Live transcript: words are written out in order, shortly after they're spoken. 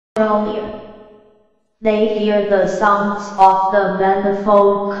earlier. They hear the sounds of the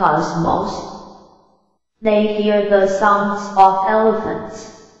manifold cosmos. They hear the sounds of elephants.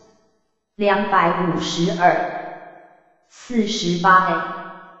 252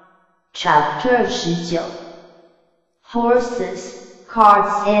 48a Chapter 19 Horses,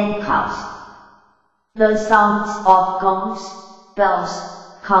 carts and cows. The sounds of gongs, bells,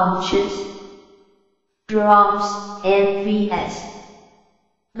 conches, drums, and vs.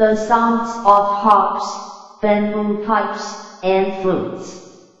 The sounds of harps, bamboo pipes, and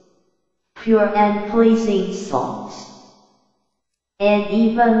flutes. Pure and pleasing songs. And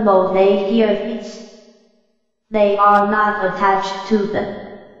even though they hear these, they are not attached to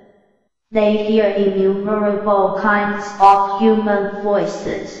them. They hear innumerable kinds of human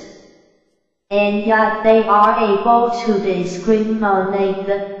voices, and yet they are able to discriminate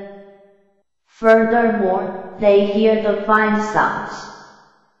them. Furthermore, they hear the fine sounds,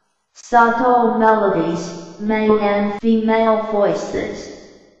 subtle melodies, male and female voices,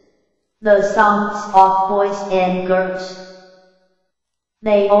 the sounds of boys and girls.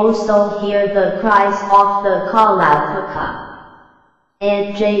 They also hear the cries of the Kalapaka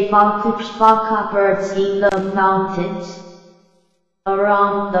and Jayvaka birds in the mountains,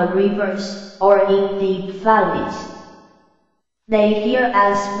 around the rivers, or in deep valleys. They hear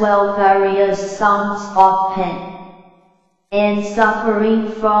as well various sounds of pain and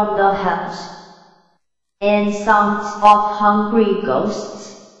suffering from the hells, and sounds of hungry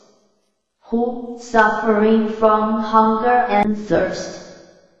ghosts, who, suffering from hunger and thirst,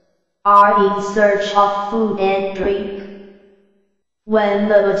 are in search of food and drink. When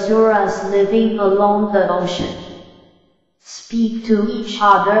the Asuras living along the ocean speak to each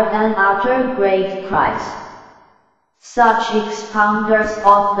other and utter great cries, such expounders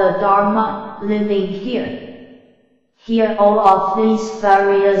of the Dharma living here hear all of these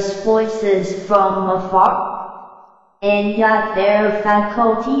various voices from afar, and yet their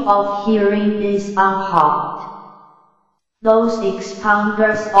faculty of hearing is unharmed. Those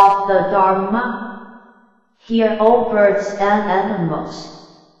expounders of the Dharma hear all birds and animals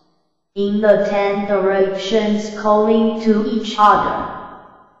in the 10 directions calling to each other.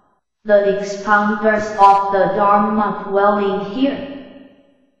 The expounders of the Dharma dwelling here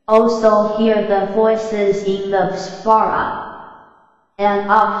also hear the voices in the Svara, and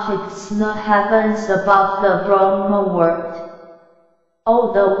up in the heavens above the Brahma world,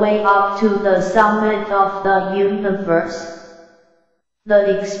 all the way up to the summit of the universe.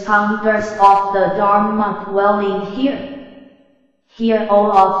 The expounders of the Dharma dwelling here hear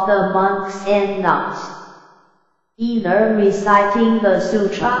all of the monks and nuns, either reciting the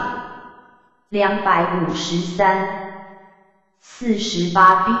Sutra 253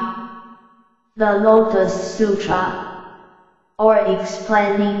 48b, the Lotus Sutra, or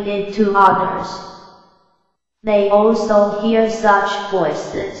explaining it to others. They also hear such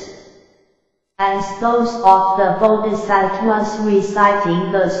voices as those of the Bodhisattvas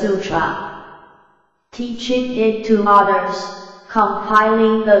reciting the Sutra, teaching it to others,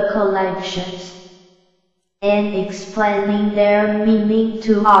 compiling the collections, and explaining their meaning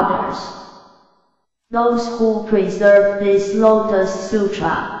to others. Those who preserve this Lotus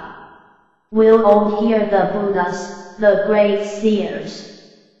Sutra will all hear the Buddhas, the great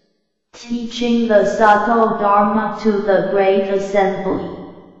seers, teaching the subtle Dharma to the great assembly,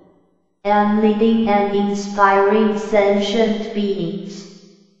 and leading and inspiring sentient beings.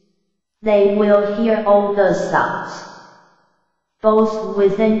 They will hear all the sounds, both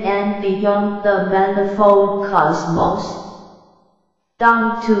within and beyond the manifold cosmos,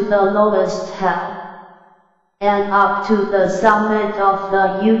 down to the lowest hell, and up to the summit of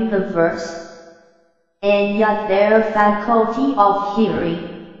the universe, and yet their faculty of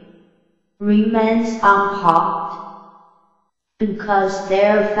hearing remains unharmed, because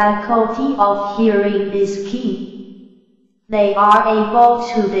their faculty of hearing is keen. They are able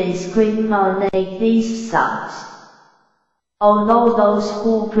to discriminate these sounds. Although those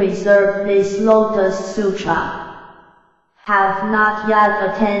who preserve this Lotus Sutra have not yet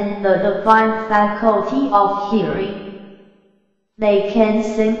attained the divine faculty of hearing, they can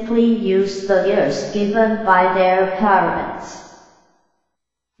simply use the ears given by their parents.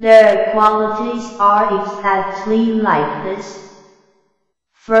 Their qualities are exactly like this.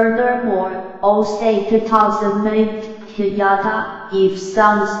 Furthermore, O Tkttv if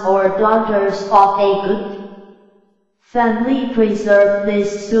sons or daughters of a good family preserve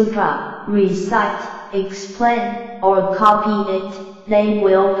this sutra, recite, explain, or copy it, they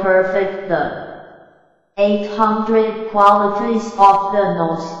will perfect the 800 qualities of the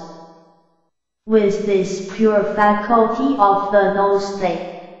nose. With this pure faculty of the nose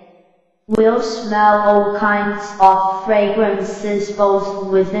they will smell all kinds of fragrances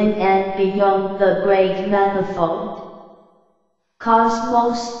both within and beyond the great manifold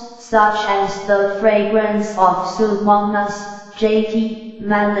cosmos, such as the fragrance of Sumanas, J.T.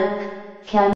 Malik, can